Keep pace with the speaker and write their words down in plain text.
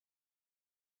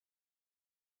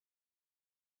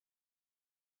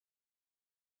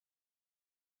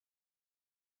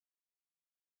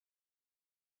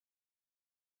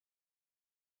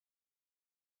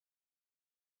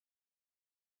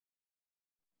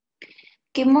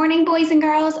Good morning, boys and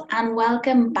girls, and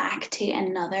welcome back to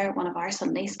another one of our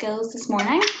Sunday schools this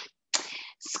morning.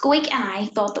 Squeak and I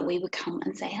thought that we would come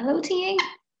and say hello to you.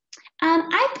 And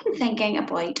I've been thinking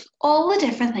about all the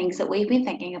different things that we've been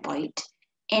thinking about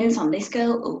in Sunday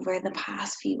school over the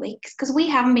past few weeks because we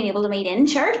haven't been able to meet in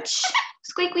church.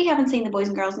 Squeak, we haven't seen the boys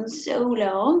and girls in so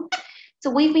long. So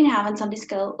we've been having Sunday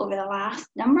school over the last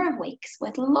number of weeks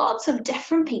with lots of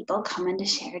different people coming to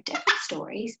share different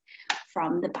stories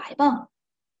from the Bible.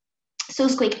 So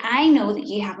Squeak, I know that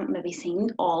you haven't maybe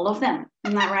seen all of them.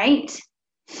 Isn't that right?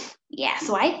 Yeah,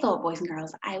 so I thought, boys and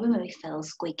girls, I would maybe fill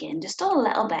Squeak in just a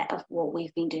little bit of what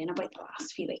we've been doing about the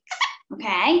last few weeks.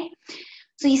 Okay?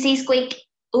 So you see, Squeak,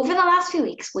 over the last few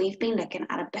weeks, we've been looking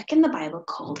at a book in the Bible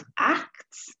called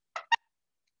Acts.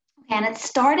 And it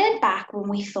started back when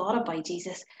we thought about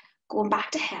Jesus going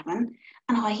back to heaven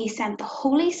and how he sent the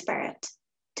Holy Spirit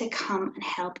to come and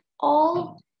help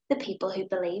all the people who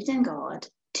believed in God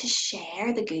to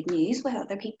share the good news with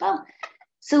other people.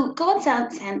 So God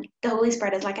sent the Holy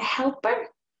Spirit as like a helper.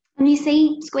 And you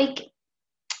see, Squeak,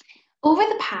 over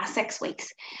the past 6 weeks,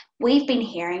 we've been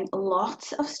hearing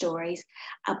lots of stories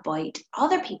about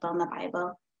other people in the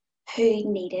Bible who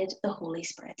needed the Holy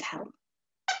Spirit's help.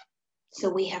 So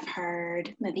we have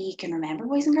heard, maybe you can remember,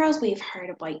 boys and girls, we've heard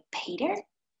about Peter.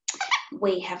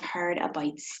 We have heard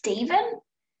about Stephen.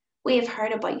 We have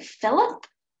heard about Philip,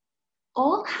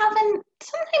 all having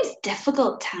sometimes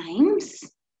difficult times.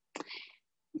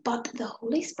 But the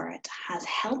Holy Spirit has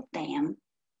helped them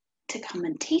to come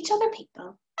and teach other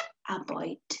people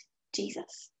about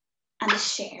Jesus and to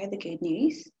share the good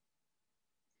news.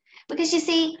 Because you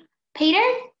see, Peter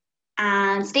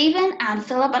and Stephen and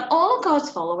Philip and all of God's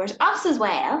followers, us as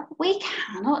well, we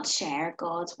cannot share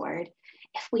God's word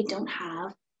if we don't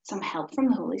have some help from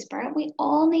the Holy Spirit. We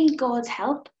all need God's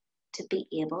help to be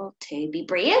able to be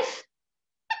brave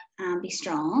and be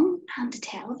strong and to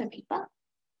tell other people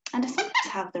and to sometimes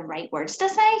have the right words to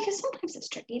say, because sometimes it's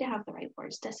tricky to have the right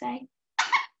words to say.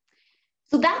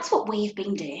 So that's what we've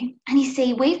been doing. And you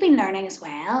see, we've been learning as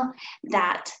well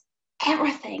that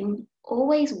everything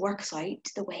always works out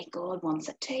the way God wants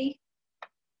it to.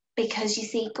 Because you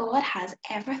see, God has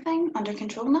everything under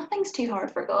control. Nothing's too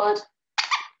hard for God.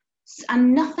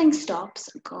 And nothing stops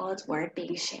God's word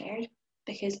being shared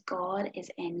because God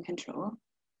is in control.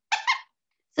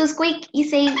 So Squeak, you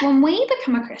see, when we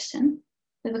become a Christian,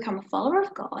 we become a follower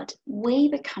of God, we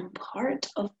become part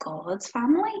of God's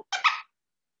family.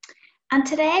 And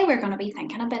today we're going to be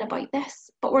thinking a bit about this,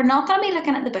 but we're not going to be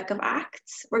looking at the book of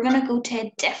Acts. We're going to go to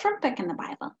a different book in the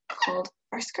Bible called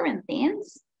 1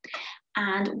 Corinthians.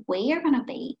 And we are going to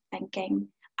be thinking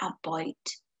about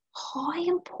how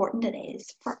important it is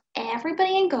for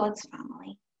everybody in God's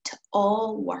family to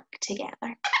all work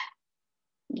together.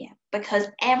 Yeah, because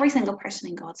every single person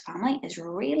in God's family is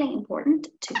really important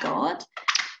to God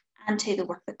and to the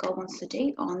work that God wants to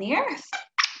do on the earth.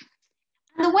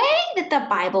 And the way that the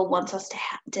Bible wants us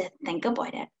to think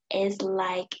about it is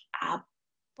like a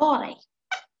body.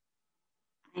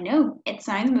 I know, it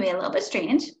sounds maybe a little bit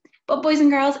strange, but boys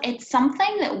and girls, it's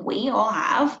something that we all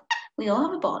have. We all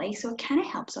have a body, so it kind of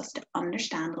helps us to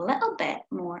understand a little bit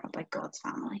more about God's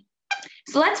family.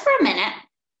 So let's for a minute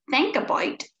think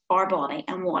about our body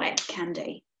and what it can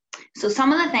do. So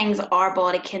some of the things our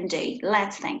body can do,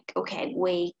 let's think, okay,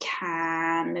 we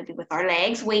can, maybe with our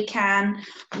legs, we can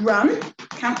run,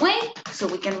 can't we? So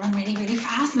we can run really, really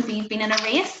fast. Maybe you've been in a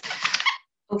race.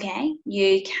 Okay,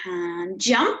 you can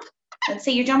jump. Let's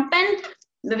say you're jumping.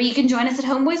 Maybe you can join us at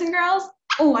home, boys and girls.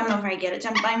 Oh, I'm not very good at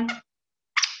jumping.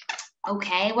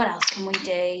 Okay, what else can we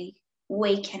do?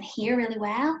 We can hear really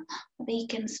well. Maybe you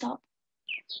can stop.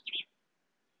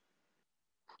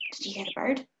 Did you hear the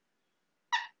bird?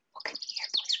 What can you hear,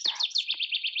 boys and girls?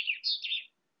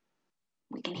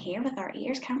 We can hear with our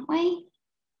ears, can't we?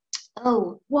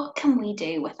 Oh, what can we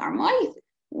do with our mouth?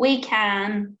 We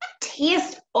can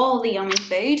taste all the yummy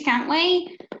food, can't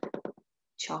we?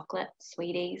 Chocolate,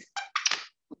 sweeties,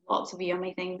 lots of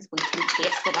yummy things we can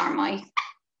taste with our mouth.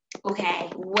 Okay,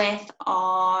 with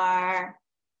our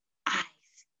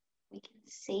eyes, we can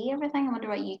see everything. I wonder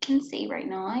what you can see right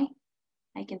now.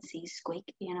 I can see Squeak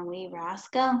being a wee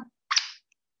rascal.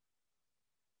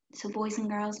 So boys and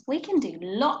girls, we can do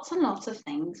lots and lots of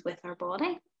things with our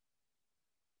body.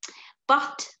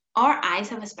 But our eyes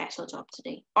have a special job to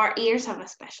do. Our ears have a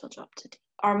special job to do.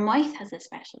 Our mouth has a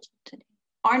special job to do.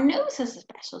 Our nose has a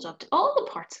special job to do. All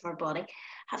the parts of our body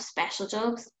have special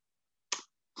jobs.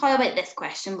 How about this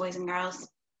question, boys and girls?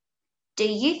 Do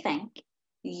you think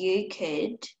you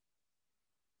could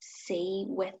see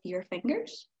with your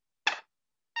fingers?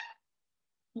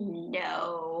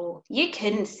 No, you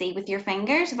couldn't see with your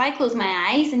fingers. If I close my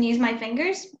eyes and use my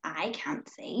fingers, I can't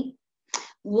see.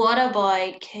 What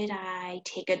about, could I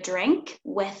take a drink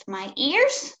with my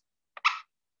ears?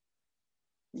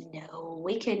 No,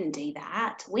 we couldn't do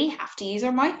that. We have to use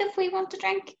our mouth if we want to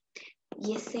drink.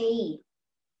 You see,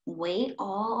 we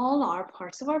all our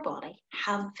parts of our body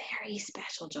have very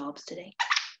special jobs to do.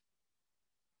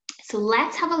 So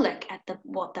let's have a look at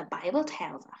what the Bible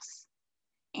tells us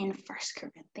in 1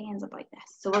 Corinthians about this.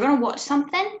 So we're going to watch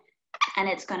something and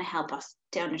it's going to help us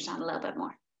to understand a little bit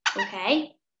more.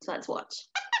 Okay, so let's watch.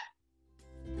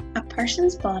 A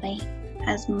person's body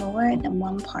has more than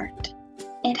one part.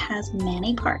 It has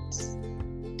many parts.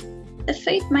 The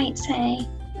foot might say,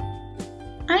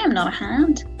 I am not a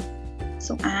hand,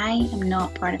 so I am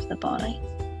not part of the body.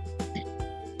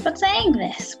 But saying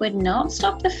this would not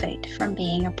stop the foot from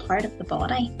being a part of the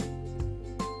body.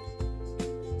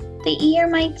 The ear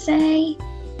might say,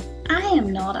 I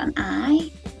am not an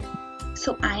eye,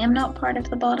 so I am not part of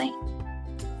the body.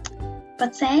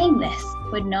 But saying this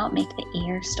would not make the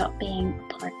ear stop being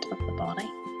a part of the body.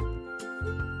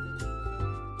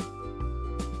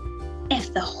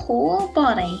 If the whole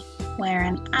body were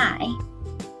an eye,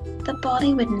 the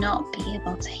body would not be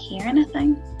able to hear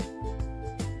anything.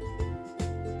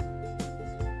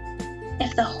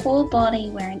 If the whole body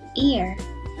were an ear,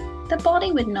 the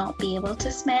body would not be able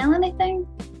to smell anything.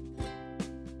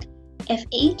 If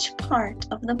each part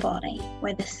of the body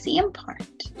were the same part,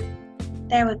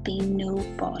 there would be no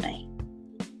body.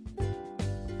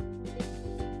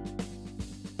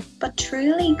 But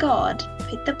truly God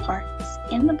put the parts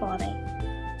in the body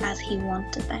as He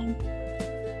wanted them.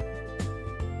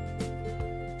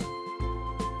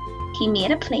 He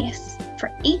made a place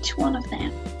for each one of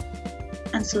them,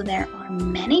 and so there are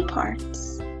many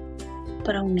parts,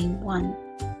 but only one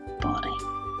body.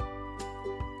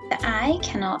 The eye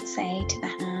cannot say to the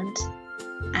hand,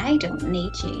 I don't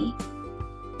need you.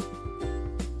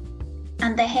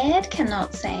 And the head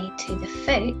cannot say to the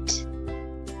foot,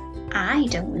 I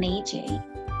don't need you.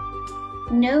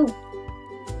 No,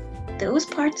 those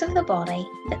parts of the body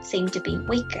that seem to be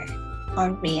weaker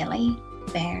are really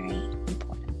very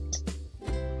important.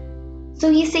 So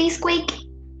you see, Squeak,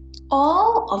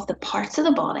 all of the parts of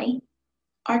the body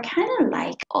are kind of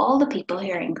like all the people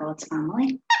who are in God's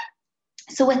family.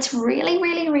 So it's really,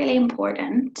 really, really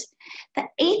important that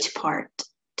each part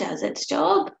does its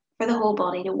job for the whole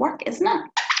body to work, isn't it?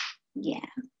 Yeah.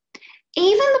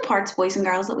 Even the parts, boys and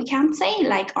girls, that we can't see,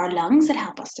 like our lungs that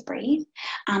help us to breathe,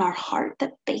 and our heart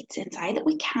that beats inside that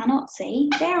we cannot see,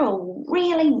 they're all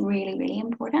really, really, really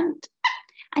important.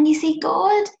 And you see,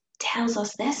 God tells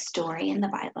us this story in the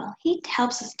Bible. He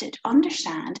helps us to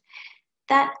understand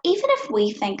that even if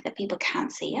we think that people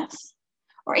can't see us,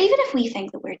 or even if we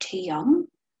think that we're too young,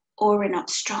 or we're not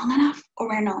strong enough, or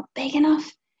we're not big enough,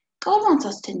 God wants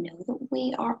us to know that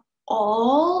we are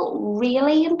all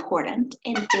really important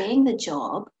in doing the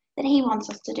job that He wants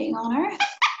us to do on earth.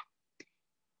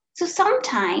 So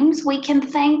sometimes we can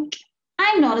think,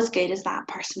 I'm not as good as that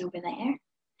person over there.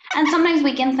 And sometimes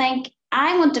we can think,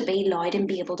 I want to be loud and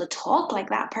be able to talk like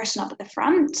that person up at the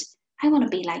front. I want to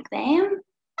be like them.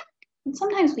 And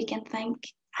sometimes we can think,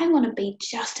 I want to be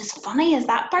just as funny as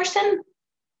that person.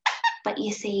 But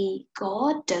you see,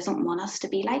 God doesn't want us to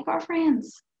be like our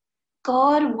friends.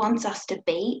 God wants us to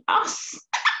be us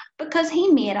because He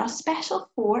made us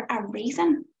special for a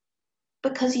reason.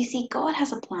 Because you see, God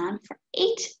has a plan for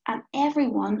each and every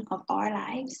one of our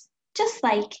lives. Just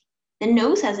like the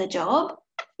nose has a job,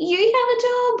 you have a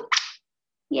job.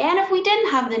 Yeah, and if we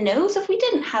didn't have the nose, if we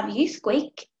didn't have you,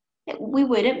 Squeak, we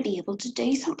wouldn't be able to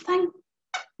do something.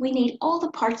 We need all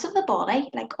the parts of the body,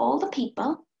 like all the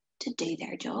people, to do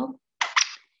their job.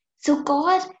 So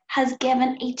God has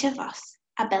given each of us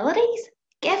abilities,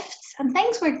 gifts, and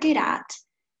things we're good at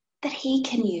that He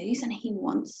can use and He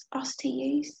wants us to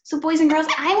use. So boys and girls,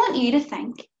 I want you to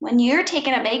think, when you're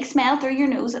taking a big smell through your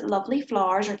nose at lovely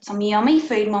flowers or some yummy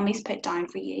food Mummy's put down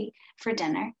for you for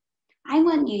dinner, I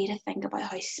want you to think about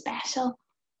how special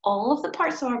all of the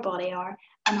parts of our body are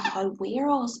and how we're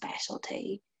all special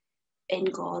too in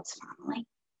God's family.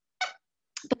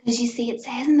 Because you see, it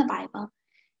says in the Bible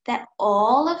that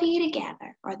all of you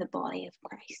together are the body of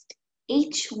Christ.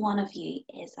 Each one of you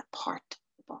is a part of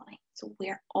the body. So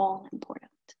we're all important.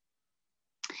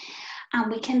 And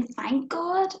we can thank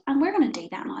God, and we're going to do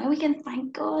that now. We can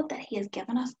thank God that He has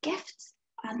given us gifts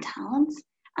and talents,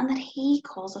 and that He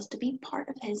calls us to be part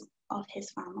of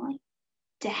His family,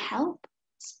 to help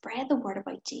spread the word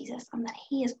about Jesus, and that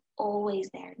He is always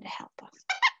there to help us.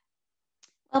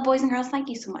 Well, boys and girls, thank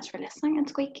you so much for listening. And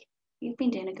Squeak, you've been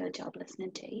doing a good job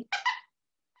listening too.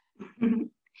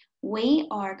 we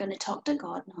are going to talk to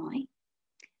God now.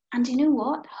 And you know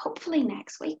what? Hopefully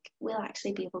next week we'll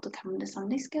actually be able to come to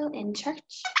Sunday school in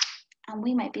church, and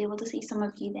we might be able to see some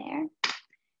of you there.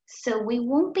 So we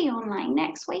won't be online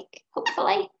next week,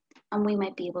 hopefully, and we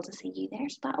might be able to see you there.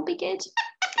 So that'll be good.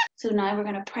 So now we're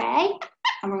going to pray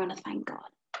and we're going to thank God.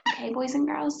 Okay, boys and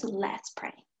girls, so let's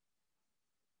pray.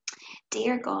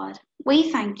 Dear God,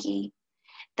 we thank you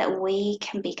that we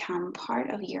can become part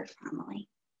of your family,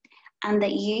 and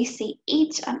that you see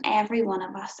each and every one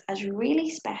of us as a really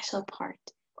special part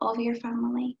of your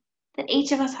family, that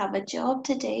each of us have a job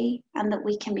to do, and that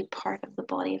we can be part of the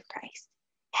body of Christ.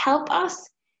 Help us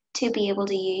to be able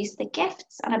to use the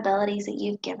gifts and abilities that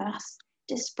you've given us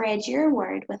to spread your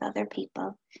word with other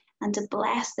people and to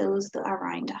bless those that are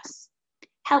around us.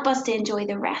 Help us to enjoy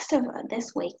the rest of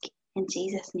this week. In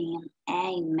Jesus' name,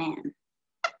 amen.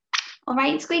 All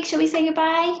right, Squeak, shall we say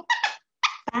goodbye?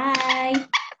 Bye.